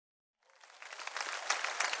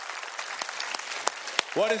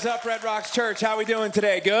What is up, Red Rocks Church? How we doing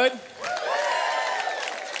today? Good?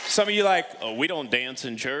 Some of you like, oh, we don't dance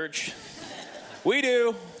in church. We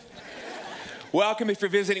do. Welcome if you're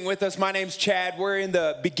visiting with us. My name's Chad. We're in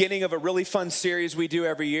the beginning of a really fun series we do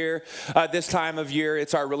every year. This time of year,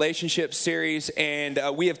 it's our relationship series, and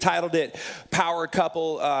we have titled it Power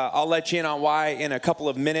Couple. I'll let you in on why in a couple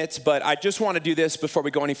of minutes, but I just want to do this before we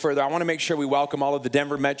go any further. I want to make sure we welcome all of the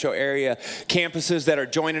Denver metro area campuses that are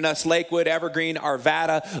joining us: Lakewood, Evergreen,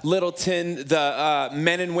 Arvada, Littleton, the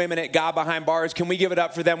men and women at God Behind Bars. Can we give it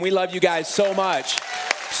up for them? We love you guys so much.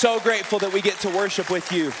 So grateful that we get to worship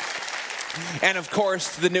with you. And of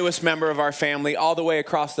course, the newest member of our family, all the way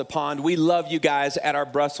across the pond. We love you guys at our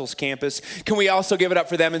Brussels campus. Can we also give it up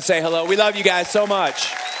for them and say hello? We love you guys so much.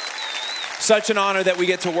 Such an honor that we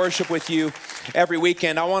get to worship with you every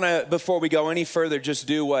weekend. I want to, before we go any further, just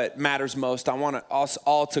do what matters most. I want us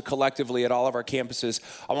all to collectively at all of our campuses,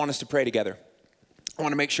 I want us to pray together. I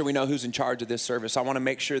want to make sure we know who's in charge of this service. I want to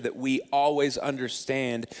make sure that we always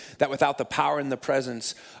understand that without the power and the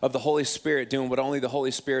presence of the Holy Spirit doing what only the Holy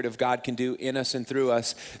Spirit of God can do in us and through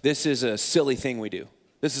us, this is a silly thing we do.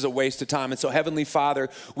 This is a waste of time. And so, Heavenly Father,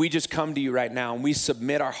 we just come to you right now and we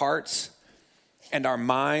submit our hearts and our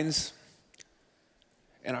minds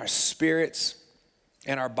and our spirits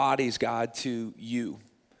and our bodies, God, to you.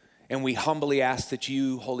 And we humbly ask that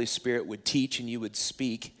you, Holy Spirit, would teach and you would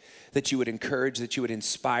speak, that you would encourage, that you would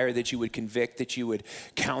inspire, that you would convict, that you would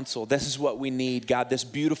counsel. This is what we need, God. This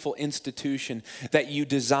beautiful institution that you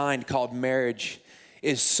designed called marriage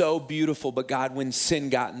is so beautiful, but God, when sin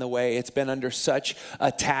got in the way, it's been under such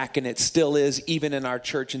attack, and it still is, even in our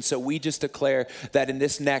church. And so we just declare that in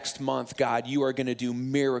this next month, God, you are going to do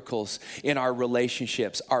miracles in our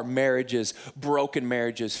relationships, our marriages, broken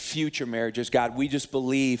marriages, future marriages. God, we just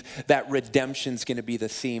believe that redemption's going to be the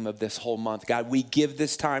theme of this whole month. God, we give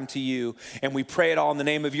this time to you, and we pray it all in the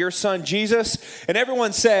name of your Son, Jesus. And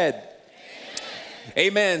everyone said,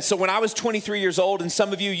 Amen. So when I was 23 years old, and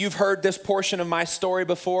some of you, you've heard this portion of my story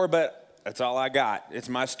before, but that's all I got. It's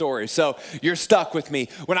my story. So you're stuck with me.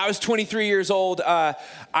 When I was 23 years old,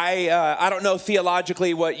 I don't know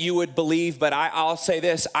theologically what you would believe, but I'll say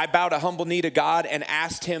this. I bowed a humble knee to God and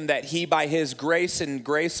asked him that he, by his grace and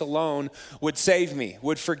grace alone, would save me,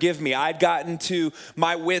 would forgive me. I'd gotten to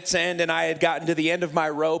my wit's end, and I had gotten to the end of my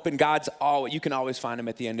rope, and you can always find him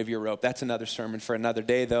at the end of your rope. That's another sermon for another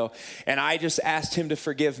day, though. And I just asked him to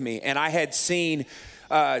forgive me. And I had seen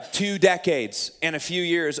 2 decades and a few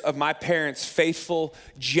years of my parents' faithful,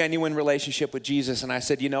 genuine relationship with Jesus. And I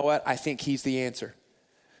said, you know what? I think he's the answer.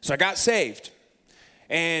 So I got saved.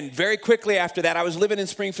 And very quickly after that, I was living in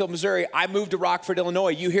Springfield, Missouri. I moved to Rockford, Illinois.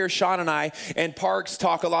 You hear Sean and I and Parks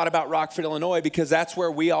talk a lot about Rockford, Illinois, because that's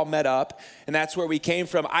where we all met up and that's where we came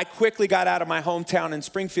from. I quickly got out of my hometown in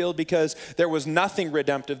Springfield because there was nothing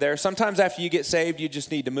redemptive there. Sometimes after you get saved, you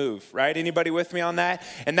just need to move, right? Anybody with me on that?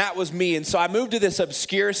 And that was me. And so I moved to this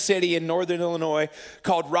obscure city in northern Illinois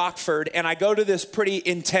called Rockford, and I go to this pretty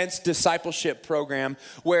intense discipleship program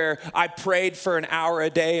where I prayed for an hour a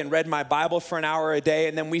day and read my Bible for an hour a day.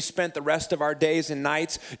 And then we spent the rest of our days and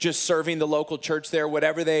nights just serving the local church there,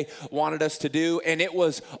 whatever they wanted us to do. And it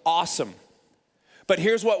was awesome. But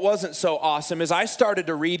here's what wasn't so awesome is I started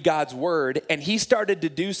to read God's word, and he started to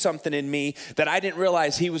do something in me that I didn't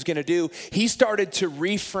realize he was going to do. He started to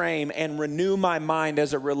reframe and renew my mind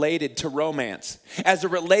as it related to romance, as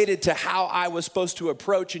it related to how I was supposed to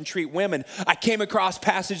approach and treat women. I came across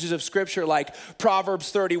passages of scripture like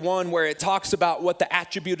Proverbs 31, where it talks about what the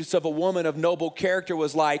attributes of a woman of noble character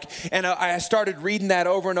was like. And I started reading that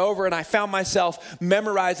over and over, and I found myself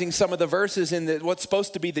memorizing some of the verses in what's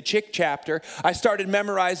supposed to be the chick chapter. I started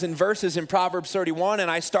memorizing verses in Proverbs 31,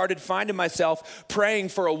 and I started finding myself praying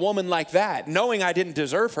for a woman like that, knowing I didn't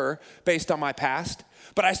deserve her based on my past.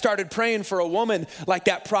 But I started praying for a woman like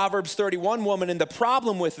that Proverbs 31 woman. And the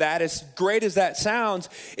problem with that, as great as that sounds,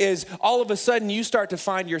 is all of a sudden you start to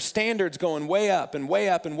find your standards going way up and way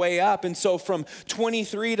up and way up. And so from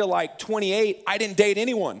 23 to like 28, I didn't date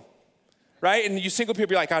anyone, right? And you single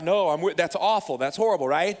people, you're like, I know, that's awful, that's horrible,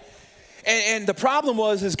 right? And the problem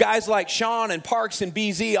is guys like Sean and Parks and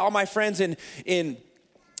BZ, all my friends in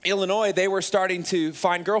Illinois, they were starting to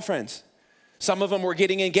find girlfriends. Some of them were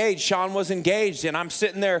getting engaged. Sean was engaged, and I'm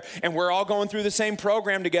sitting there, and we're all going through the same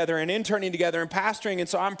program together and interning together and pastoring. And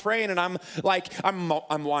so I'm praying, and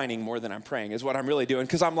I'm whining more than I'm praying is what I'm really doing,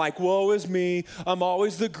 because I'm like, woe is me. I'm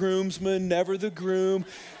always the groomsman, never the groom.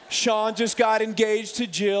 Sean just got engaged to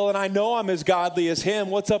Jill, and I know I'm as godly as him.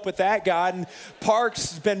 What's up with that, God? And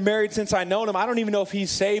Parks has been married since I known him. I don't even know if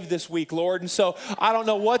he's saved this week, Lord. And so I don't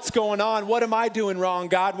know what's going on. What am I doing wrong,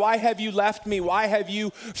 God? Why have you left me? Why have you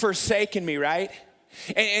forsaken me, right?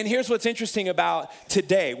 And here's what's interesting about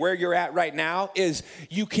today, where you're at right now, is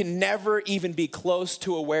you can never even be close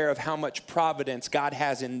to aware of how much providence God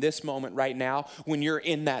has in this moment right now when you're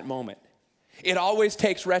in that moment. It always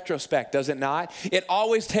takes retrospect, does it not? It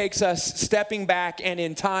always takes us stepping back and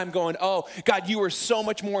in time going, oh, God, you were so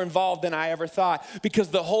much more involved than I ever thought. Because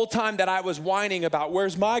the whole time that I was whining about,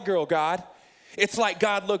 where's my girl, God? It's like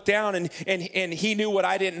God looked down and he knew what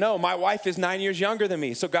I didn't know. My wife is 9 years younger than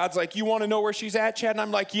me. So God's like, you want to know where she's at, Chad? And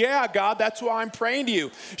I'm like, yeah, God, that's why I'm praying to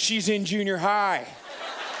you. She's in junior high.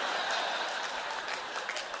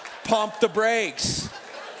 Pump the brakes,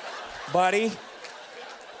 buddy.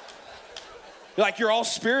 Like, you're all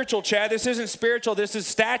spiritual, Chad. This isn't spiritual. This is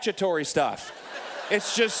statutory stuff.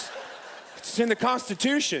 It's in the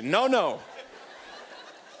Constitution. No.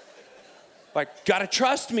 Like, gotta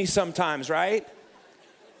trust me sometimes, right?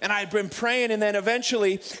 And I'd been praying, and then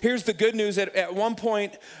eventually, here's the good news. At one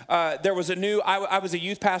point, there was I was a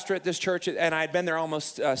youth pastor at this church, and I had been there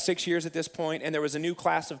almost 6 years at this point, and there was a new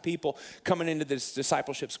class of people coming into this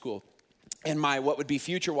discipleship school. And my what would be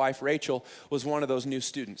future wife, Rachel, was one of those new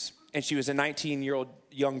students. And she was a 19-year-old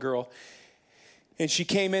young girl. And she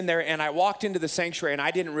came in there, and I walked into the sanctuary, and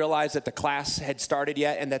I didn't realize that the class had started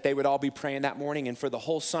yet and that they would all be praying that morning. And for the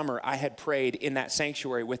whole summer, I had prayed in that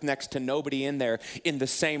sanctuary with next to nobody in there in the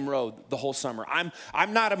same row the whole summer.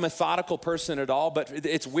 I'm not a methodical person at all, but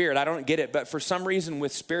it's weird. I don't get it. But for some reason,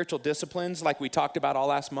 with spiritual disciplines, like we talked about all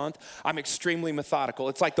last month, I'm extremely methodical.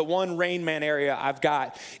 It's like the one Rain Man area I've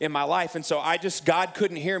got in my life. And so God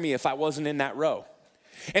couldn't hear me if I wasn't in that row.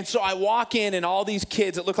 And so I walk in, and all these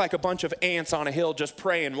kids, it look like a bunch of ants on a hill just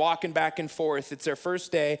praying, walking back and forth. It's their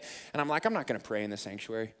first day. And I'm like, I'm not going to pray in the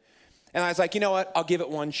sanctuary. And I was like, you know what? I'll give it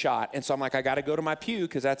one shot. And so I'm like, I got to go to my pew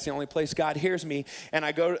because that's the only place God hears me. And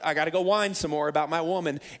I got to go whine some more about my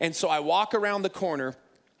woman. And so I walk around the corner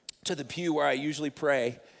to the pew where I usually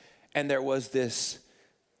pray. And there was this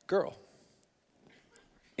girl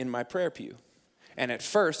in my prayer pew. And at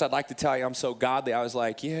first, I'd like to tell you I'm so godly. I was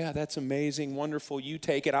like, yeah, that's amazing, wonderful, you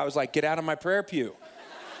take it. I was like, get out of my prayer pew.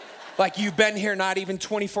 Like, you've been here not even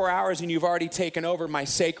 24 hours and you've already taken over my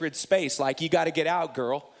sacred space. Like, you got to get out,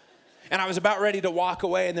 girl. And I was about ready to walk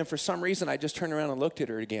away, and then for some reason, I just turned around and looked at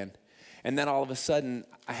her again. And then all of a sudden,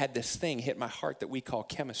 I had this thing hit my heart that we call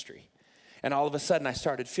chemistry. And all of a sudden, I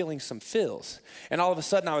started feeling some feels. And all of a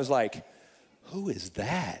sudden, I was like, who is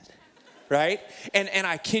that? Right? And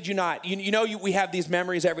I kid you not, we have these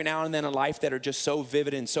memories every now and then in life that are just so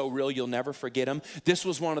vivid and so real, you'll never forget them. This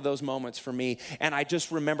was one of those moments for me. And I just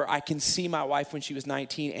remember, I can see my wife when she was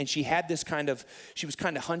 19, and she had this she was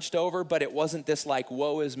kind of hunched over, but it wasn't this like,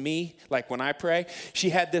 woe is me, like when I pray. She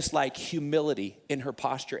had this like humility in her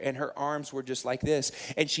posture, and her arms were just like this.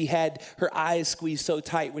 And she had her eyes squeezed so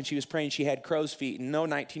tight when she was praying, she had crow's feet. And no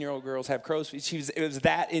 19-year-old girls have crow's feet. It was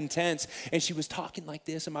that intense. And she was talking like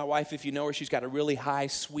this, and my wife, if you know her, she's got a really high,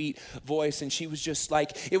 sweet voice, and she was just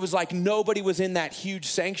like, it was like nobody was in that huge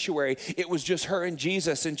sanctuary. It was just her and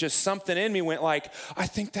Jesus, and just something in me went like, I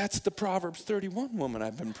think that's the Proverbs 31 woman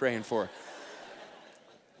I've been praying for.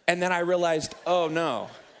 And then I realized, oh no,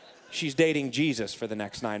 she's dating Jesus for the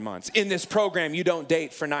next 9 months. In this program, you don't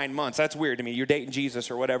date for 9 months. That's weird to me. You're dating Jesus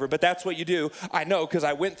or whatever, but that's what you do. I know because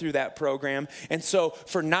I went through that program. And so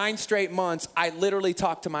for 9 straight months, I literally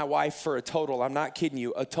talked to my wife for a total, I'm not kidding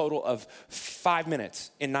you, a total of 5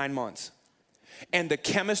 minutes in 9 months. And the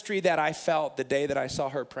chemistry that I felt the day that I saw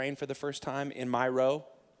her praying for the first time in my row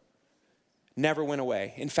never went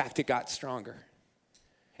away. In fact, it got stronger.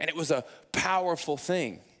 And it was a powerful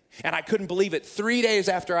thing. And I couldn't believe it. 3 days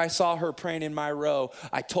after I saw her praying in my row,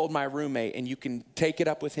 I told my roommate, and you can take it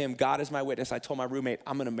up with him, God is my witness, I told my roommate,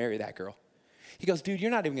 I'm going to marry that girl. He goes, dude,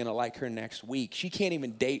 you're not even going to like her next week. She can't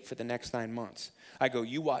even date for the next 9 months. I go,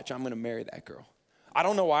 you watch, I'm going to marry that girl. I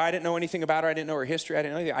don't know why. I didn't know anything about her. I didn't know her history. I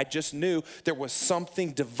didn't know anything. I just knew there was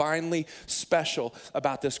something divinely special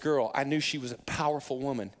about this girl. I knew she was a powerful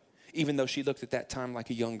woman, even though she looked at that time like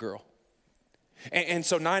a young girl. And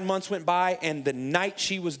so 9 months went by, and the night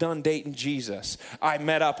she was done dating Jesus, I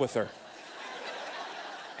met up with her.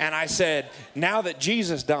 And I said, now that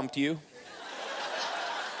Jesus dumped you,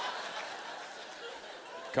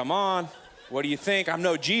 come on, what do you think? I'm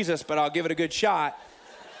no Jesus, but I'll give it a good shot.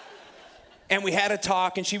 And we had a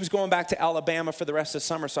talk, and she was going back to Alabama for the rest of the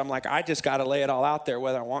summer. So I'm like, I just got to lay it all out there,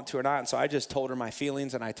 whether I want to or not. And so I just told her my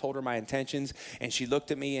feelings, and I told her my intentions. And she looked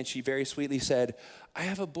at me, and she very sweetly said, I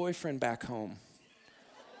have a boyfriend back home.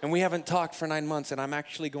 And we haven't talked for 9 months, and I'm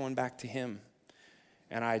actually going back to him.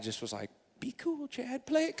 And I just was like, be cool, Chad.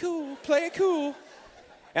 Play it cool. Play it cool.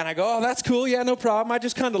 And I go, oh, that's cool. Yeah, no problem. I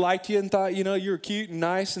just kind of liked you and thought, you were cute and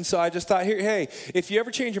nice. And so I just thought, hey, if you ever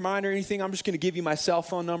change your mind or anything, I'm just going to give you my cell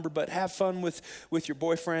phone number, but have fun with your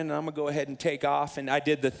boyfriend. And I'm going to go ahead and take off. And I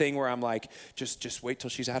did the thing where I'm like, just wait till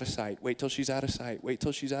she's out of sight. Wait till she's out of sight. Wait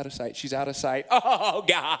till she's out of sight. She's out of sight. Oh,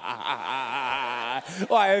 God.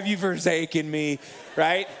 Why have you forsaken me?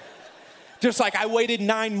 Right? Just like I waited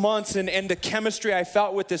 9 months and the chemistry I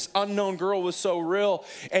felt with this unknown girl was so real.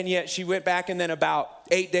 And yet she went back, and then about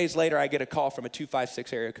 8 days later, I get a call from a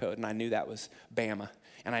 256 area code, and I knew that was Bama.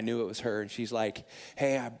 And I knew it was her. And she's like,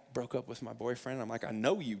 hey, I broke up with my boyfriend. I'm like, I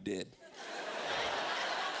know you did.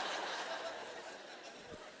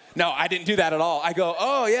 No, I didn't do that at all. I go,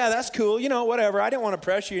 oh, yeah, that's cool. Whatever. I didn't want to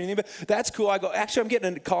pressure you or anything, but that's cool. I go, actually, I'm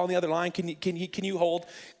getting a call on the other line. Can you hold?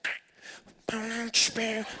 Right,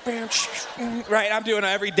 I'm doing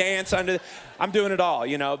every dance I'm doing it all,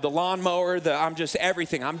 the lawnmower, I'm just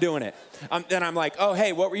everything, I'm doing it. Then I'm like, oh,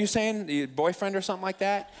 hey, what were you saying? Your boyfriend or something like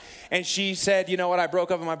that? And she said, you know what, I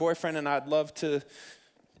broke up with my boyfriend and I'd love to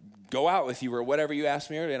go out with you or whatever you asked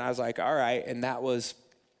me. And I was like, all right. And that was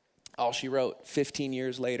all she wrote. 15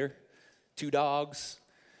 years later, 2 dogs,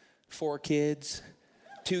 4 kids,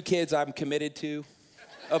 2 kids I'm committed to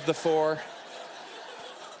of the 4.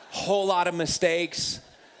 Whole lot of mistakes,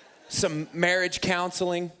 some marriage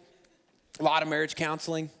counseling, a lot of marriage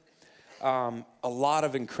counseling, a lot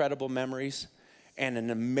of incredible memories, and an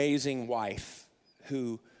amazing wife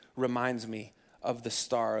who reminds me of the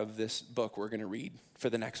star of this book we're going to read for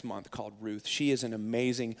the next month called Ruth. She is an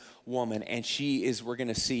amazing woman, and we're going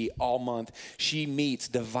to see all month, she meets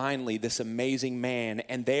divinely this amazing man,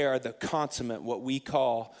 and they are the consummate, what we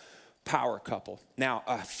call power couple. Now,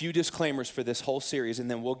 a few disclaimers for this whole series, and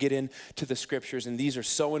then we'll get into the scriptures, and these are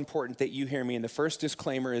so important that you hear me. And the first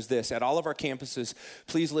disclaimer is this. At all of our campuses,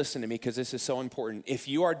 please listen to me because this is so important. If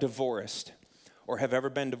you are divorced or have ever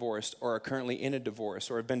been divorced or are currently in a divorce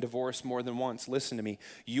or have been divorced more than once, listen to me.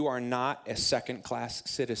 You are not a second-class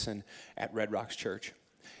citizen at Red Rocks Church.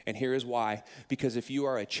 And here is why. Because if you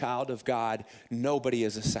are a child of God, nobody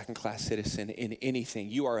is a second-class citizen in anything.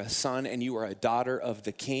 You are a son and you are a daughter of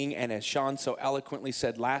the King. And as Sean so eloquently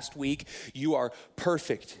said last week, you are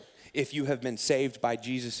perfect if you have been saved by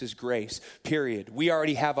Jesus' grace, period. We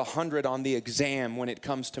already have 100 on the exam when it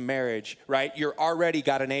comes to marriage, right? You're already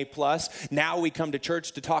got an A+. Now we come to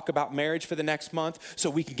church to talk about marriage for the next month so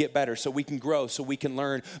we can get better, so we can grow, so we can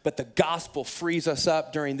learn. But the gospel frees us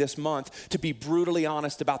up during this month to be brutally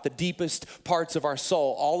honest about the deepest parts of our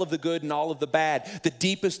soul, all of the good and all of the bad, the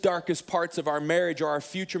deepest, darkest parts of our marriage or our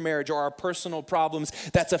future marriage or our personal problems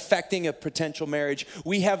that's affecting a potential marriage.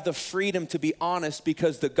 We have the freedom to be honest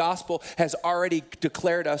because the gospel has already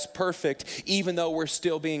declared us perfect, even though we're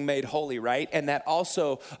still being made holy, right? And that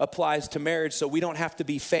also applies to marriage, so we don't have to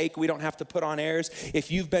be fake. We don't have to put on airs.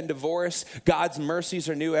 If you've been divorced, God's mercies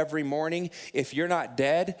are new every morning. If you're not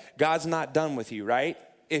dead, God's not done with you, right?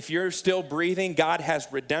 If you're still breathing, God has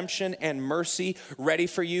redemption and mercy ready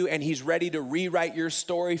for you, and he's ready to rewrite your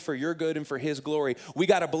story for your good and for his glory. We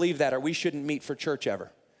got to believe that, or we shouldn't meet for church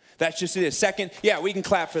ever. That's just it. Second, yeah, we can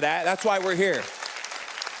clap for that. That's why we're here.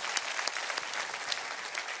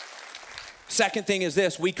 Second thing is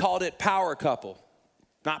this, we called it power couple,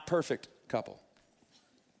 not perfect couple.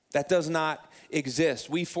 That does not exist.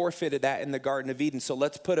 We forfeited that in the Garden of Eden. So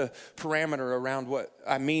let's put a parameter around what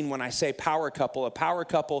I mean when I say power couple. A power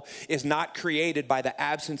couple is not created by the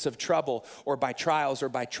absence of trouble or by trials or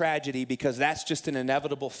by tragedy, because that's just an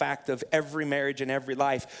inevitable fact of every marriage and every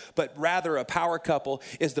life. But rather, a power couple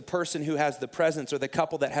is the person who has the presence, or the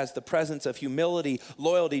couple that has the presence of humility,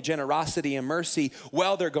 loyalty, generosity, and mercy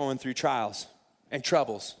while they're going through trials and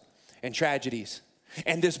troubles and tragedies.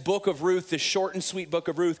 And this book of Ruth, this short and sweet book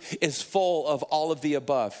of Ruth, is full of all of the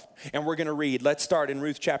above. And we're going to read. Let's start in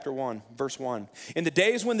Ruth chapter 1, verse 1. In the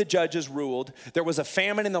days when the judges ruled, there was a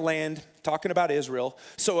famine in the land, talking about Israel.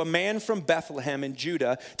 So a man from Bethlehem in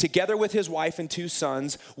Judah, together with his wife and 2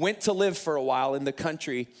 sons, went to live for a while in the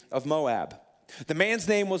country of Moab. The man's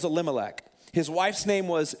name was Elimelech. His wife's name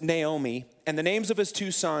was Naomi, and the names of his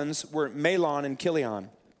 2 sons were Mahlon and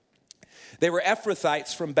Chilion. They were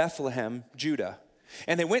Ephrathites from Bethlehem, Judah.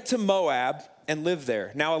 And they went to Moab and lived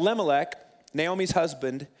there. Now Elimelech, Naomi's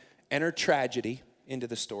husband, entered tragedy into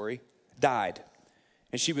the story, died.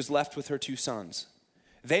 And she was left with her 2 sons.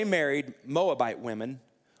 They married Moabite women,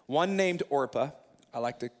 one named Orpah. I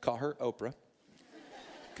like to call her Oprah,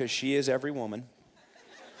 because she is every woman.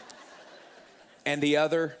 And the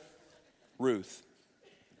other, Ruth.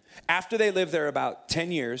 After they lived there about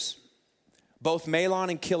 10 years, both Mahlon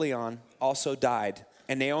and Chilion also died.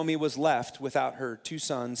 And Naomi was left without her 2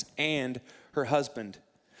 sons and her husband.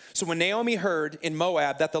 So when Naomi heard in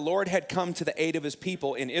Moab that the Lord had come to the aid of his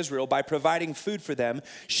people in Israel by providing food for them,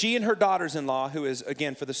 she and her daughters-in-law, who is,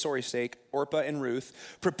 again, for the story's sake, Orpah and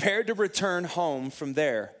Ruth, prepared to return home from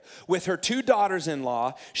there. With her 2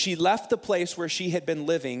 daughters-in-law, she left the place where she had been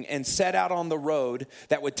living and set out on the road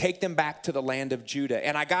that would take them back to the land of Judah.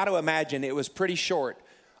 And I got to imagine it was pretty short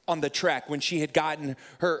on the trek when she had gotten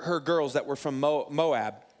her girls that were from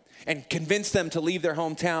Moab and convinced them to leave their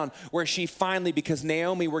hometown, where she finally, because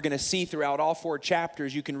Naomi, we're going to see throughout all 4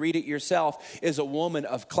 chapters, you can read it yourself, is a woman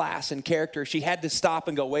of class and character. She had to stop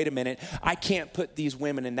and go, wait a minute, I can't put these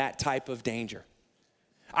women in that type of danger.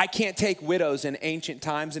 I can't take widows in ancient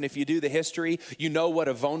times, and if you do the history, you know what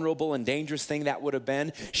a vulnerable and dangerous thing that would have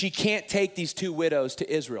been. She can't take these 2 widows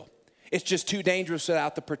to Israel. It's just too dangerous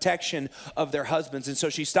without the protection of their husbands. And so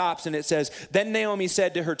she stops and it says, then Naomi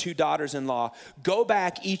said to her 2 daughters-in-law, go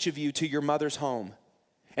back each of you to your mother's home.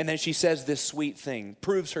 And then she says this sweet thing,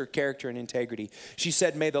 proves her character and integrity. She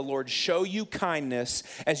said, may the Lord show you kindness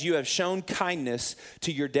as you have shown kindness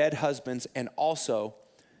to your dead husbands and also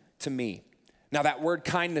to me. Now that word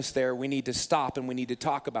kindness there, we need to stop and we need to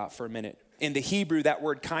talk about for a minute. In the Hebrew, that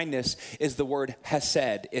word kindness is the word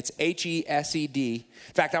Hesed. It's Hesed. In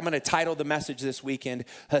fact, I'm going to title the message this weekend,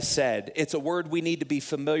 Hesed. It's a word we need to be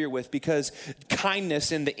familiar with because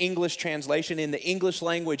kindness in the English translation, in the English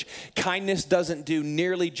language, kindness doesn't do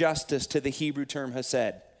nearly justice to the Hebrew term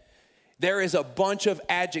Hesed. There is a bunch of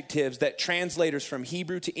adjectives that translators from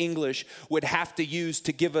Hebrew to English would have to use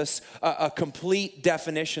to give us a complete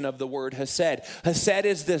definition of the word Hesed. Hesed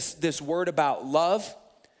is this word about love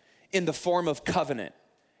in the form of covenant.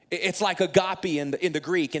 It's like agape in the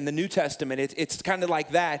Greek, in the New Testament. It's kind of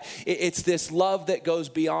like that. It's this love that goes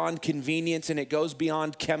beyond convenience and it goes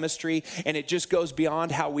beyond chemistry and it just goes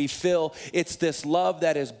beyond how we feel. It's this love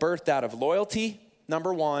that is birthed out of loyalty,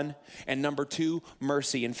 number 1, and number 2,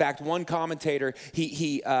 mercy. In fact, one commentator,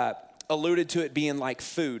 he alluded to it being like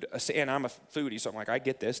food. And I'm a foodie, so I'm like, I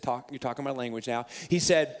get this. You're talking my language now. He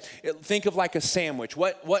said, think of like a sandwich.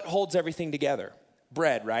 What holds everything together?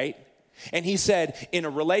 Bread, right? And he said in a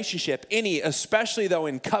relationship, especially though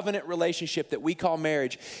in covenant relationship that we call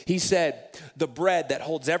marriage, he said the bread that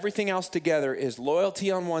holds everything else together is loyalty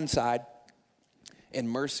on one side and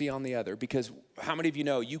mercy on the other. Because how many of you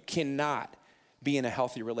know you cannot be in a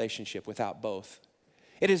healthy relationship without both?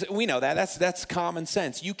 We know that. That's common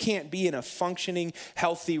sense. You can't be in a functioning,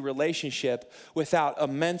 healthy relationship without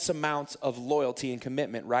immense amounts of loyalty and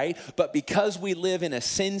commitment, right? But because we live in a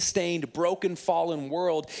sin-stained, broken, fallen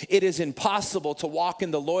world, it is impossible to walk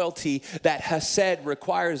in the loyalty that Hesed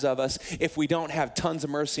requires of us if we don't have tons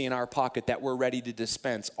of mercy in our pocket that we're ready to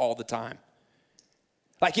dispense all the time.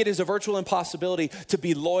 Like it is a virtual impossibility to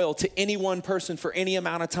be loyal to any one person for any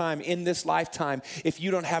amount of time in this lifetime if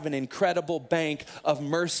you don't have an incredible bank of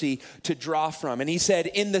mercy to draw from. And he said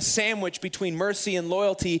in the sandwich between mercy and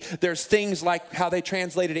loyalty, there's things like how they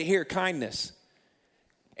translated it here, kindness,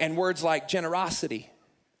 and words like generosity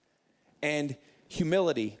and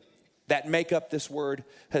humility that make up this word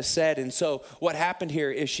Hesed. And so what happened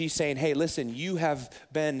here is she's saying, hey, listen, you have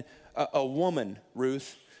been a woman,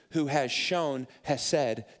 Ruth, who has shown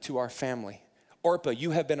Hesed to our family. Orpah,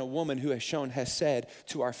 you have been a woman who has shown Hesed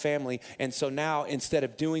to our family. And so now, instead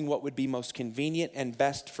of doing what would be most convenient and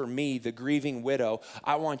best for me, the grieving widow,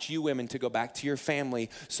 I want you women to go back to your family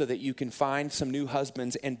so that you can find some new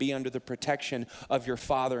husbands and be under the protection of your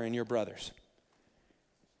father and your brothers.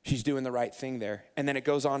 She's doing the right thing there. And then it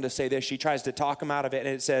goes on to say this. She tries to talk him out of it. And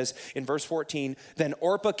it says in verse 14, then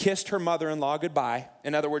Orpah kissed her mother-in-law goodbye.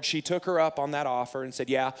 In other words, she took her up on that offer and said,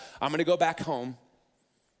 yeah, I'm going to go back home.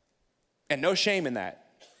 And no shame in that.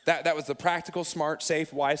 That was the practical, smart,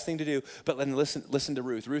 safe, wise thing to do. But then listen to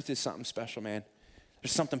Ruth. Ruth is something special, man.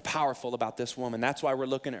 There's something powerful about this woman. That's why we're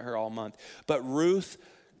looking at her all month. But Ruth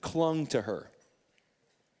clung to her.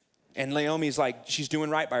 And Naomi's like, she's doing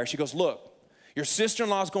right by her. She goes, look, your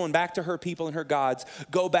sister-in-law is going back to her people and her gods.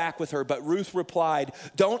 Go back with her. But Ruth replied,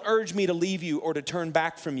 don't urge me to leave you or to turn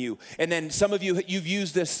back from you. And then some of you, you've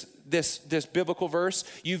used this biblical verse.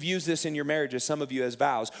 You've used this in your marriages, some of you as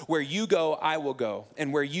vows. Where you go, I will go.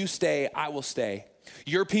 And where you stay, I will stay.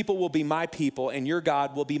 Your people will be my people and your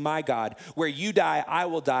God will be my God. Where you die, I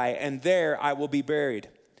will die, and there I will be buried.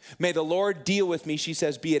 May the Lord deal with me, she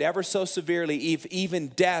says, be it ever so severely, if even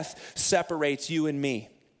death separates you and me.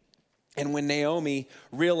 And when Naomi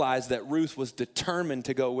realized that Ruth was determined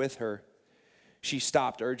to go with her, she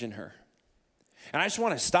stopped urging her. And I just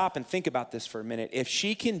want to stop and think about this for a minute. If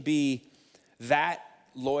she can be that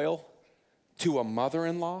loyal to a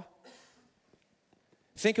mother-in-law,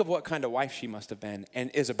 think of what kind of wife she must have been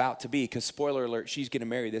and is about to be, because spoiler alert, she's going to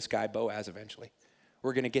marry this guy Boaz eventually.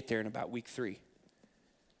 We're going to get there in about week 3.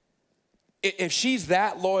 If she's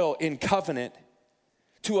that loyal in covenant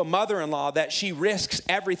to a mother-in-law that she risks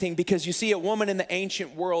everything, because you see, a woman in the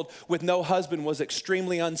ancient world with no husband was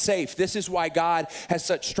extremely unsafe. This is why God has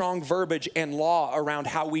such strong verbiage and law around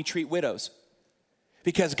how we treat widows.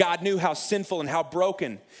 Because God knew how sinful and how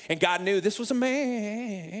broken, and God knew this was a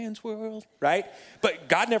man's world, right? But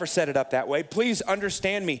God never set it up that way. Please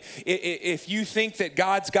understand me. If you think that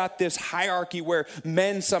God's got this hierarchy where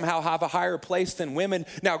men somehow have a higher place than women,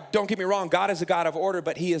 now don't get me wrong, God is a God of order,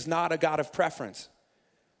 but he is not a God of preference.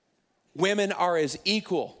 Women are as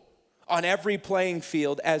equal on every playing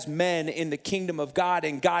field as men in the kingdom of God,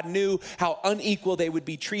 and God knew how unequal they would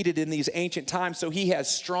be treated in these ancient times, so he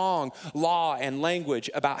has strong law and language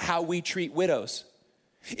about how we treat widows.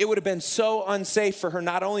 It would have been so unsafe for her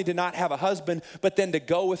not only to not have a husband, but then to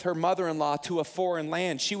go with her mother-in-law to a foreign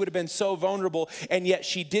land. She would have been so vulnerable, and yet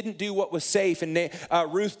she didn't do what was safe, and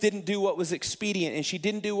Ruth didn't do what was expedient, and she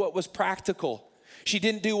didn't do what was practical. She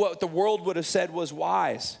didn't do what the world would have said was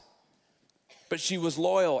wise. But she was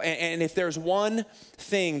loyal. And if there's one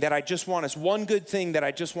thing that I just want us, one good thing that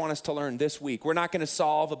I just want us to learn this week, we're not going to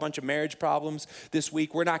solve a bunch of marriage problems this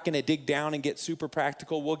week. We're not going to dig down and get super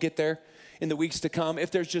practical. We'll get there in the weeks to come.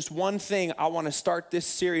 If there's just one thing I want to start this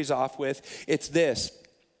series off with, it's this.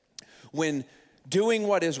 When doing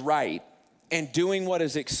what is right and doing what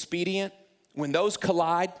is expedient, when those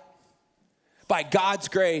collide, by God's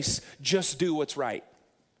grace, just do what's right.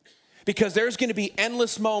 Because there's going to be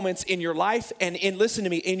endless moments in your life and listen to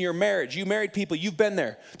me, in your marriage. You married people, you've been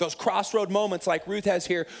there. Those crossroad moments like Ruth has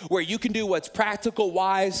here where you can do what's practical,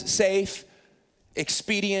 wise, safe,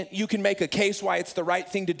 expedient. You can make a case why it's the right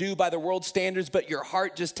thing to do by the world's standards, but your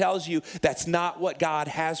heart just tells you that's not what God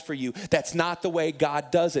has for you. That's not the way God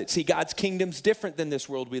does it. See, God's kingdom's different than this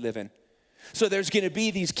world we live in. So there's going to be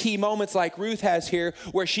these key moments like Ruth has here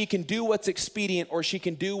where she can do what's expedient or she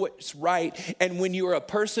can do what's right. And when you're a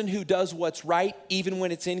person who does what's right, even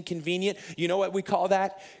when it's inconvenient, you know what we call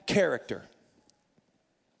that? Character.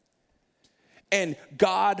 And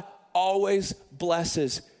God always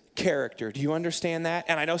blesses character. Do you understand that?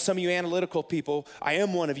 And I know some of you analytical people, I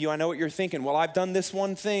am one of you. I know what you're thinking. Well, I've done this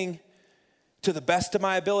one thing to the best of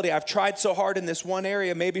my ability. I've tried so hard in this one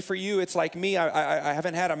area. Maybe for you, it's like me. I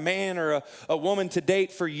haven't had a man or a woman to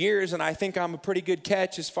date for years, and I think I'm a pretty good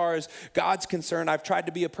catch as far as God's concerned. I've tried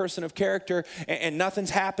to be a person of character, and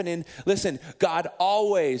nothing's happening. Listen, God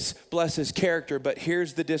always blesses character, but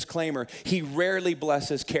here's the disclaimer. He rarely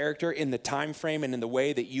blesses character in the time frame and in the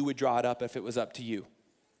way that you would draw it up if it was up to you.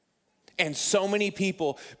 And so many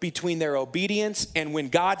people, between their obedience and when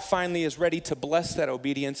God finally is ready to bless that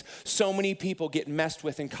obedience, so many people get messed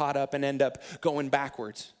with and caught up and end up going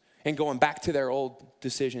backwards and going back to their old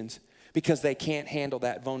decisions because they can't handle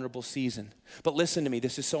that vulnerable season. But listen to me,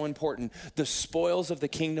 this is so important. The spoils of the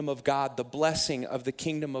kingdom of God, the blessing of the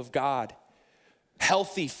kingdom of God,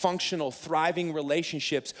 healthy, functional, thriving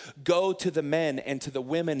relationships go to the men and to the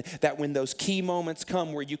women that when those key moments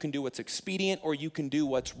come where you can do what's expedient or you can do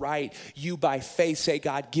what's right, you by faith say,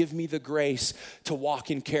 God, give me the grace to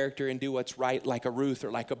walk in character and do what's right like a Ruth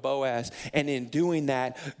or like a Boaz. And in doing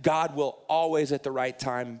that, God will always at the right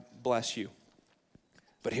time bless you.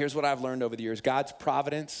 But here's what I've learned over the years. God's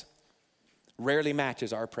providence rarely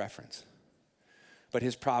matches our preference. But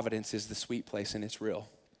his providence is the sweet place and it's real.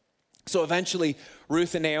 So eventually,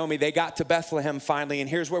 Ruth and Naomi, they got to Bethlehem finally, and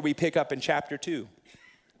here's where we pick up in chapter 2.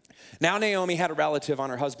 Now Naomi had a relative on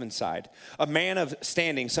her husband's side, a man of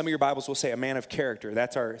standing. Some of your Bibles will say a man of character.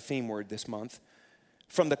 That's our theme word this month.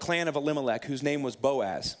 From the clan of Elimelech, whose name was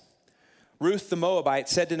Boaz. Ruth the Moabite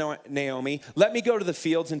said to Naomi, let me go to the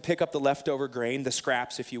fields and pick up the leftover grain, the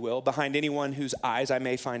scraps, if you will, behind anyone whose eyes I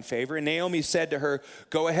may find favor. And Naomi said to her,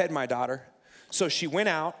 go ahead, my daughter. So she went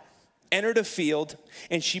out, entered a field,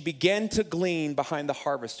 and she began to glean behind the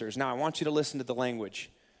harvesters. Now, I want you to listen to the language.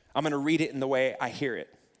 I'm going to read it in the way I hear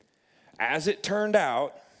it. As it turned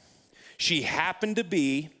out, she happened to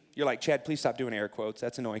be, you're like, Chad, please stop doing air quotes.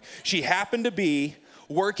 That's annoying. She happened to be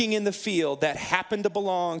working in the field that happened to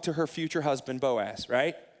belong to her future husband, Boaz,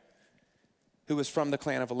 right? Who was from the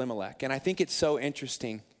clan of Elimelech. And I think it's so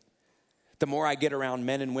interesting. The more I get around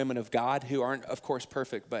men and women of God who aren't, of course,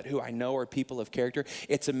 perfect, but who I know are people of character,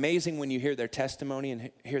 it's amazing when you hear their testimony and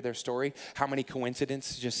hear their story, how many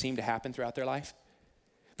coincidences just seem to happen throughout their life.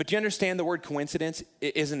 But do you understand the word coincidence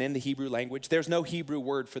isn't in the Hebrew language? There's no Hebrew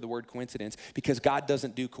word for the word coincidence because God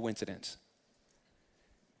doesn't do coincidence.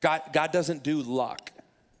 God doesn't do luck.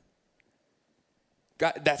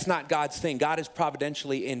 God, that's not God's thing. God is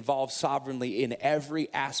providentially involved sovereignly in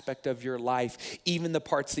every aspect of your life, even the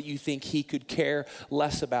parts that you think he could care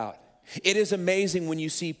less about. It is amazing when you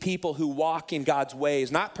see people who walk in God's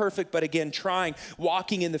ways, not perfect, but again, trying,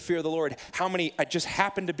 walking in the fear of the Lord. How many, I just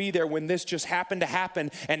happened to be there when this just happened to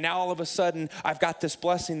happen, and now all of a sudden, I've got this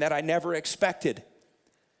blessing that I never expected.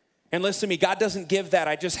 And listen to me, God doesn't give that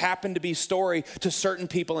I just happen to be story to certain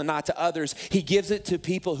people and not to others. He gives it to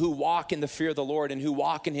people who walk in the fear of the Lord and who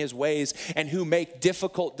walk in his ways and who make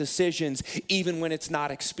difficult decisions even when it's not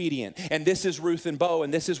expedient. And this is Ruth and Bo,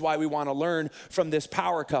 and this is why we want to learn from this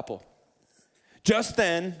power couple. Just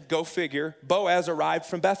then, go figure, Boaz arrived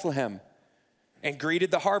from Bethlehem and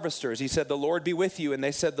greeted the harvesters. He said, "The Lord be with you." And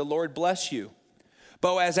they said, "The Lord bless you."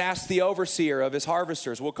 Boaz asked the overseer of his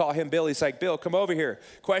harvesters, we'll call him Bill. He's like, "Bill, come over here.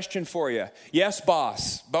 Question for you." "Yes,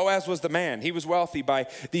 boss." Boaz was the man. He was wealthy by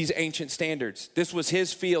these ancient standards. This was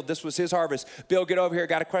his field. This was his harvest. "Bill, get over here.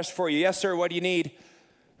 Got a question for you." "Yes, sir. What do you need?"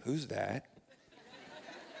 "Who's that?"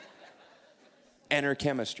 Enter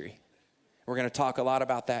chemistry. We're going to talk a lot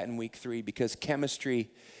about that in week 3 because chemistry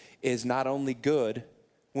is not only good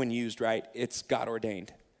when used right, it's God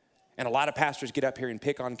ordained. And a lot of pastors get up here and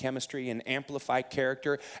pick on chemistry and amplify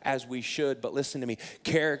character as we should. But listen to me,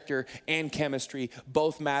 character and chemistry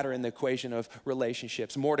both matter in the equation of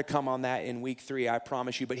relationships. More to come on that in week 3, I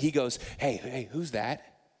promise you. But he goes, hey, who's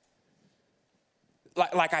that?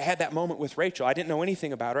 Like I had that moment with Rachel. I didn't know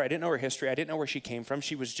anything about her. I didn't know her history. I didn't know where she came from.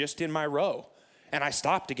 She was just in my row. And I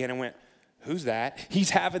stopped again and went, "Who's that?" He's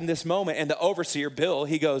having this moment. And the overseer, Bill,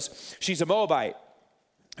 he goes, "She's a Moabite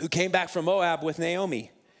who came back from Moab with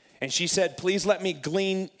Naomi. And she said, 'Please let me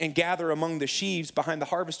glean and gather among the sheaves behind the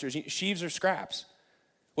harvesters.'" Sheaves are scraps.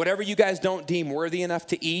 "Whatever you guys don't deem worthy enough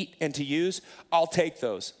to eat and to use, I'll take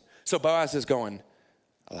those." So Boaz is going,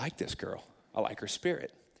 "I like this girl. I like her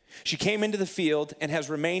spirit. She came into the field and has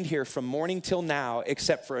remained here from morning till now,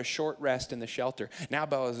 except for a short rest in the shelter." Now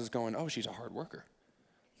Boaz is going, "Oh, she's a hard worker.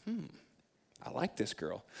 I like this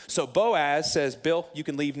girl." So Boaz says, "Bill, you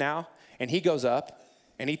can leave now." And he goes up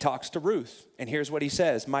and he talks to Ruth. And here's what he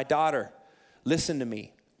says: "My daughter, listen to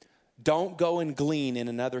me. Don't go and glean in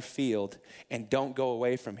another field and don't go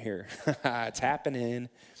away from here." It's happening.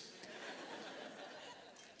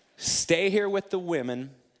 "Stay here with the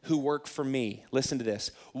women who work for me." Listen to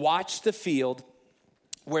this. "Watch the field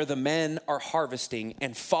where the men are harvesting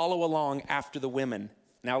and follow along after the women."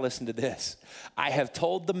 Now listen to this. "I have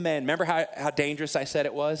told the men," remember how dangerous I said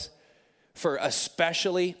it was? For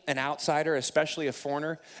especially an outsider, especially a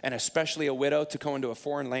foreigner, and especially a widow to go into a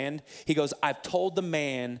foreign land. He goes, "I've told the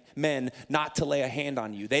men not to lay a hand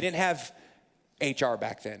on you." They didn't have HR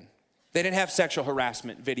back then. They didn't have sexual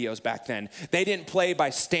harassment videos back then. They didn't play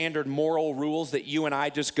by standard moral rules that you and I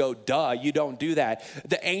just go, duh, you don't do that.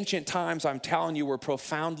 The ancient times, I'm telling you, were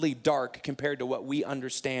profoundly dark compared to what we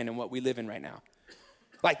understand and what we live in right now.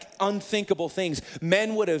 Like unthinkable things.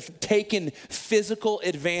 Men would have taken physical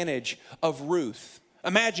advantage of Ruth.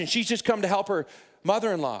 Imagine, she's just come to help her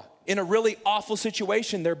mother-in-law in a really awful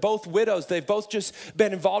situation. They're both widows. They've both just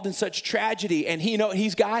been involved in such tragedy. And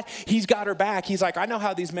he's got her back. He's like, "I know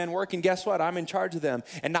how these men work, and guess what? I'm in charge of them.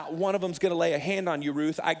 And not one of them's going to lay a hand on you,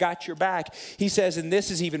 Ruth. I got your back." He says, and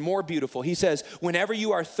this is even more beautiful. He says, "Whenever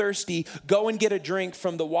you are thirsty, go and get a drink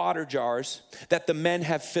from the water jars that the men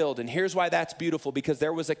have filled." And here's why that's beautiful, because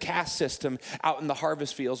there was a caste system out in the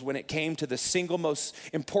harvest fields when it came to the single most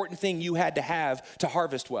important thing you had to have to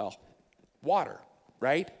harvest well: water,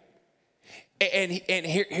 right? And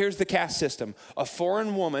here's the caste system. A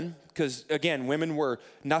foreign woman, because again, women were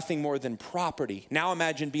nothing more than property. Now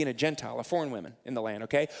imagine being a Gentile, a foreign woman in the land,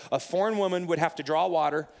 okay? A foreign woman would have to draw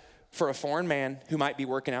water for a foreign man who might be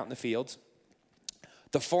working out in the fields.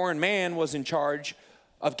 The foreign man was in charge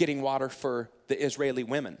of getting water for the Israeli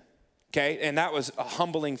women, okay? And that was a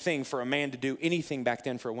humbling thing for a man to do anything back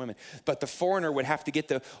then for a woman. But the foreigner would have to get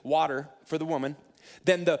the water for the woman.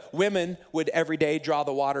 Then the women would every day draw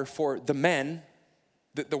the water for the men,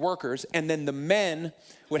 the workers, and then the men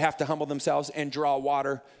would have to humble themselves and draw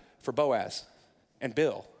water for Boaz and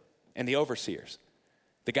Bill and the overseers,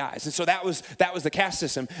 the guys. And so that was the caste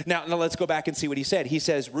system. Now let's go back and see what he said. He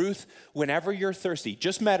says, "Ruth, whenever you're thirsty,"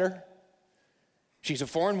 just met her. She's a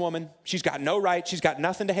foreign woman. She's got no right. She's got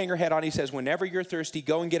nothing to hang her head on. He says, "Whenever you're thirsty,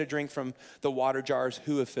 go and get a drink from the water jars."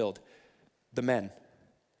 Who have filled? The men.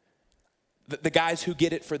 The guys who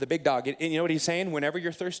get it for the big dog. And you know what he's saying? Whenever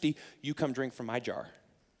you're thirsty, you come drink from my jar.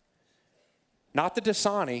 Not the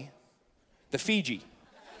Dasani, the Fiji. You know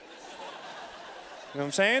what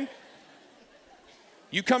I'm saying?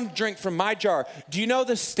 You come drink from my jar. Do you know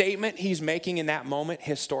the statement he's making in that moment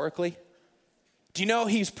historically? Do you know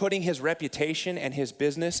he's putting his reputation and his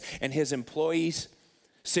business and his employees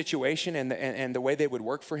situation and the way they would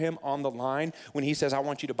work for him on the line when he says, I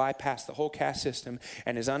want you to bypass the whole caste system,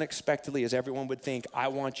 and as unexpectedly as everyone would think, I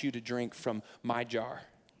want you to drink from my jar.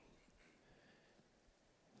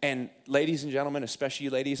 And ladies and gentlemen, especially you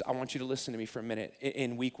ladies, I want you to listen to me for a minute.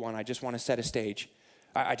 In week one, I just want to set a stage.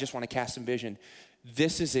 I just want to cast some vision.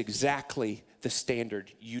 This is exactly the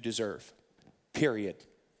standard you deserve, period.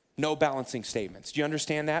 No balancing statements. Do you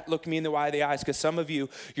understand that? Look me in the eye of the eyes, because some of you,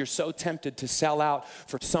 you're so tempted to sell out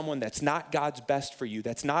for someone that's not God's best for you,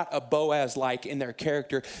 that's not a Boaz-like in their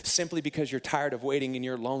character, simply because you're tired of waiting and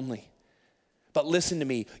you're lonely. But listen to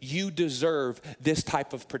me, you deserve this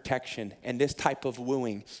type of protection and this type of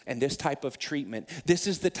wooing and this type of treatment. This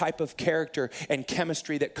is the type of character and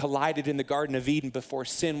chemistry that collided in the Garden of Eden before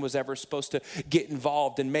sin was ever supposed to get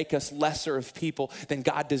involved and make us lesser of people than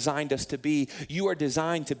God designed us to be. You are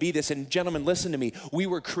designed to be this. And gentlemen, listen to me. We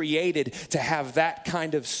were created to have that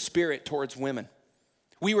kind of spirit towards women.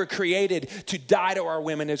 We were created to die to our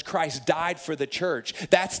women as Christ died for the church.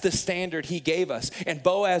 That's the standard he gave us. And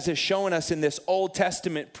Boaz is showing us in this Old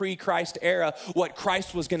Testament pre-Christ era what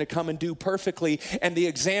Christ was going to come and do perfectly, and the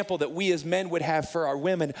example that we as men would have for our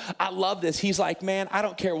women. I love this. He's like, man, I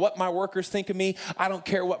don't care what my workers think of me. I don't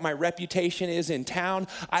care what my reputation is in town.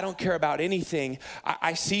 I don't care about anything.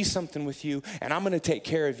 I see something with you, and I'm going to take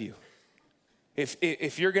care of you.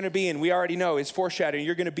 If you're going to be, and we already know, it's foreshadowing,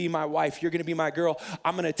 you're going to be my wife, you're going to be my girl,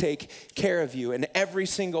 I'm going to take care of you. And every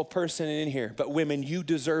single person in here, but women, you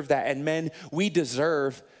deserve that. And men, we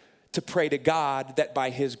deserve to pray to God that by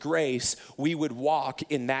his grace, we would walk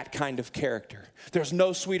in that kind of character. There's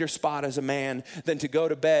no sweeter spot as a man than to go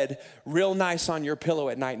to bed real nice on your pillow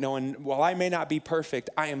at night, knowing, while I may not be perfect,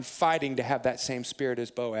 I am fighting to have that same spirit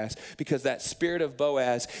as Boaz, because that spirit of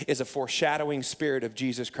Boaz is a foreshadowing spirit of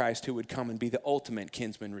Jesus Christ, who would come and be the ultimate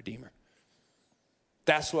kinsman redeemer.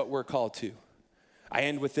 That's what we're called to. I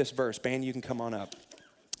end with this verse. Band, you can come on up.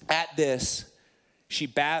 At this, she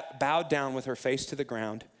bowed down with her face to the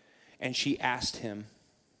ground, and she asked him,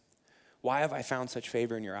 why have I found such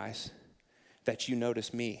favor in your eyes that you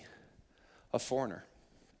notice me, a foreigner?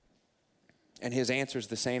 And his answer is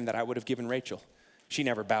the same that I would have given Rachel. She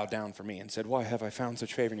never bowed down for me and said, why have I found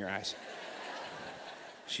such favor in your eyes?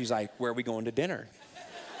 She's like, where are we going to dinner?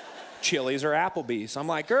 Chili's or Applebee's? I'm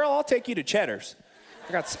like, girl, I'll take you to Cheddar's.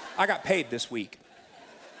 I got paid this week.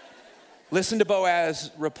 Listen to Boaz's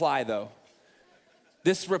reply, though.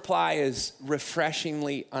 This reply is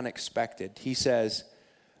refreshingly unexpected. He says,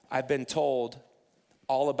 I've been told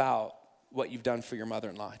all about what you've done for your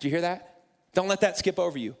mother-in-law. Do you hear that? Don't let that skip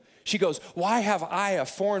over you. She goes, why have I, a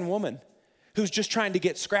foreign woman who's just trying to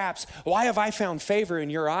get scraps, why have I found favor in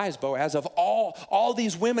your eyes, Boaz? Of all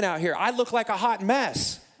these women out here, I look like a hot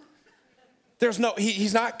mess. He's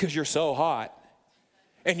not, because you're so hot.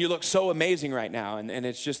 And you look so amazing right now, and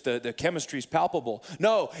it's just the chemistry's palpable.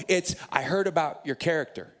 No, it's, I heard about your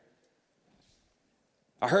character.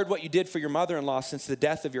 I heard what you did for your mother-in-law since the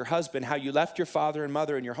death of your husband, how you left your father and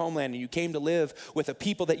mother in your homeland, and you came to live with a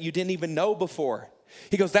people that you didn't even know before.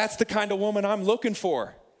 He goes, that's the kind of woman I'm looking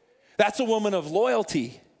for. That's a woman of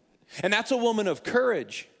loyalty, and that's a woman of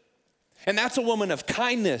courage. And that's a woman of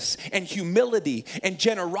kindness and humility and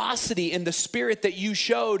generosity in the spirit that you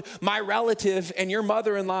showed my relative and your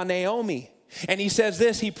mother-in-law, Naomi. And he says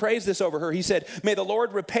this, he prays this over her. He said, may the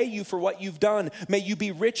Lord repay you for what you've done. May you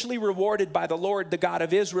be richly rewarded by the Lord, the God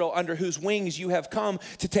of Israel, under whose wings you have come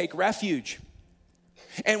to take refuge.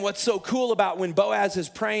 And what's so cool about when Boaz is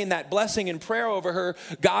praying that blessing and prayer over her,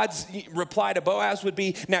 God's reply to Boaz would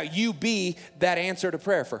be, now you be that answer to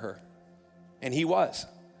prayer for her. And he was.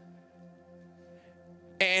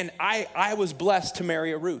 And I was blessed to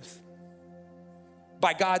marry a Ruth.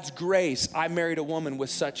 By God's grace, I married a woman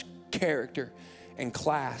with such character and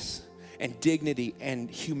class and dignity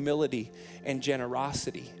and humility and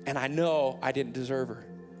generosity. And I know I didn't deserve her.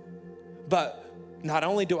 But not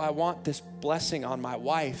only do I want this blessing on my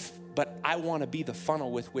wife, but I want to be the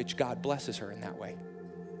funnel with which God blesses her in that way.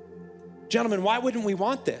 Gentlemen, why wouldn't we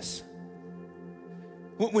want this?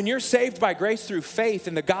 When you're saved by grace through faith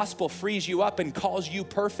and the gospel frees you up and calls you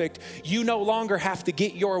perfect, you no longer have to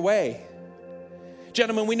get your way.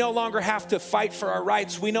 Gentlemen, we no longer have to fight for our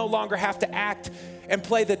rights. We no longer have to act and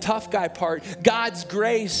play the tough guy part. God's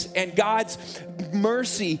grace and God's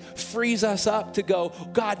mercy frees us up to go,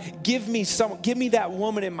 God, give me that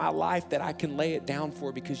woman in my life that I can lay it down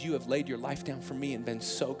for, because you have laid your life down for me and been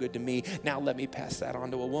so good to me. Now let me pass that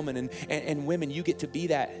on to a woman. And women, you get to be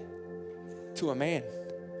that to a man.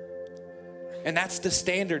 And that's the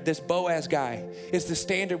standard. This Boaz guy is the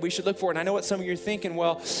standard we should look for. And I know what some of you are thinking,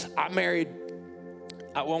 well, I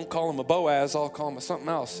won't call him a Boaz, I'll call him a something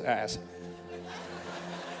else as.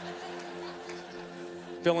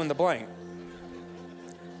 fill in the blank.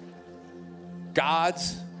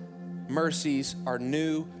 God's mercies are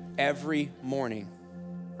new every morning,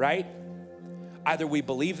 right? Either we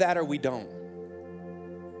believe that or we don't.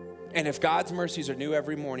 And if God's mercies are new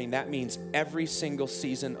every morning, that means every single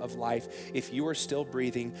season of life, if you are still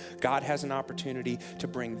breathing, God has an opportunity to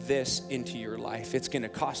bring this into your life. It's going to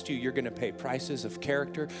cost you. You're going to pay prices of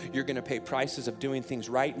character. You're going to pay prices of doing things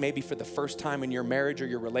right, maybe for the first time in your marriage or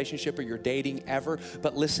your relationship or your dating ever.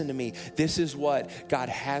 But listen to me. This is what God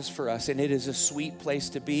has for us, and it is a sweet place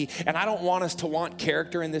to be. And I don't want us to want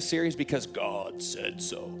character in this series because God said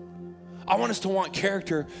so. I want us to want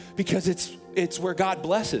character because it's where God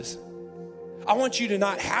blesses. I want you to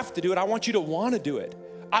not have to do it. I want you to want to do it.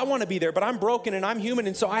 I want to be there, but I'm broken and I'm human,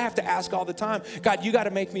 and so I have to ask all the time, God, you got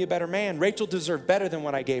to make me a better man. Rachel deserved better than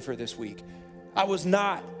what I gave her this week. I was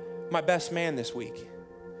not my best man this week.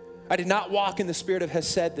 I did not walk in the spirit of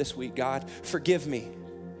Hesed this week. God, forgive me.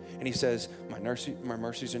 And he says, my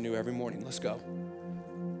mercies are new every morning. Let's go.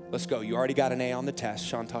 Let's go. You already got an A on the test.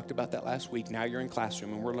 Sean talked about that last week. Now you're in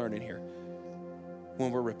classroom and we're learning here.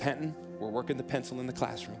 When we're repenting, we're working the pencil in the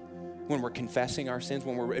classroom. When we're confessing our sins,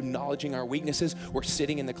 when we're acknowledging our weaknesses, we're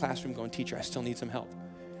sitting in the classroom going, teacher, I still need some help.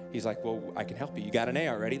 He's like, well, I can help you. You got an A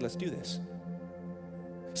already. Let's do this.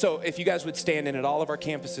 So if you guys would stand in at all of our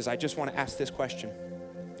campuses, I just want to ask this question.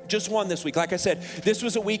 Just one this week. Like I said, this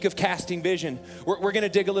was a week of casting vision. We're going to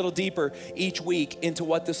dig a little deeper each week into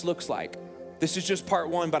what this looks like. This is just part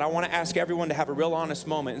one, but I want to ask everyone to have a real honest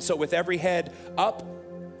moment. And so with every head up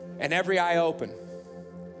and every eye open,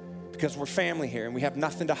 because we're family here and we have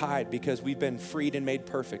nothing to hide because we've been freed and made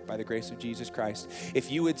perfect by the grace of Jesus Christ.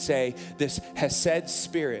 If you would say, this Hesed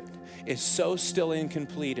spirit is so still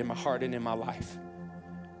incomplete in my heart and in my life.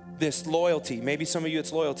 This loyalty, maybe some of you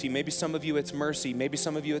it's loyalty, maybe some of you it's mercy, maybe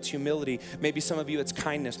some of you it's humility, maybe some of you it's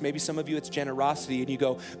kindness, maybe some of you it's generosity, and you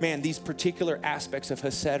go, man, these particular aspects of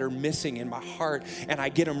Hesed are missing in my heart, and I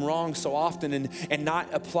get them wrong so often, and not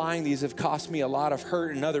applying these have cost me a lot of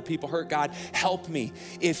hurt and other people hurt. God, help me.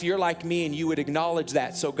 If you're like me and you would acknowledge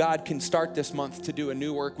that so God can start this month to do a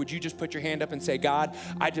new work, would you just put your hand up and say, God,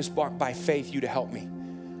 I just want by faith you to help me.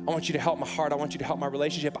 I want you to help my heart. I want you to help my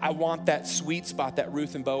relationship. I want that sweet spot that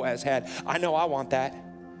Ruth and Boaz had. I know I want that.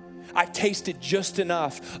 I've tasted just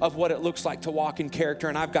enough of what it looks like to walk in character,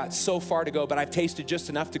 and I've got so far to go, but I've tasted just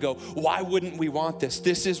enough to go, why wouldn't we want this?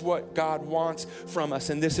 This is what God wants from us,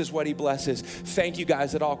 and this is what he blesses. Thank you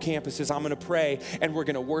guys at all campuses. I'm going to pray, and we're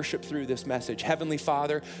going to worship through this message. Heavenly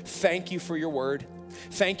Father, thank you for your word.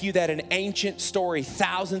 Thank you that an ancient story,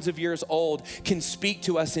 thousands of years old, can speak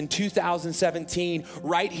to us in 2017,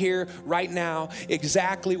 right here, right now,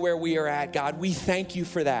 exactly where we are at, God. We thank you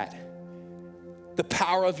for that. The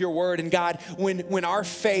power of your word. And God, when our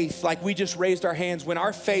faith, like we just raised our hands, when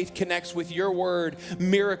our faith connects with your word,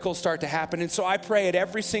 miracles start to happen. And so I pray at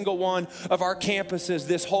every single one of our campuses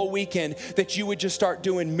this whole weekend that you would just start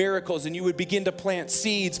doing miracles and you would begin to plant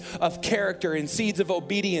seeds of character and seeds of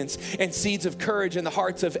obedience and seeds of courage in the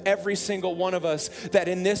hearts of every single one of us, that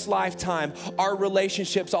in this lifetime, our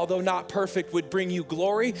relationships, although not perfect, would bring you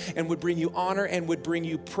glory and would bring you honor and would bring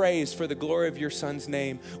you praise for the glory of your son's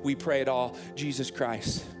name. We pray it all, Jesus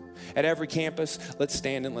Christ. At every campus, let's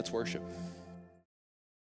stand and let's worship.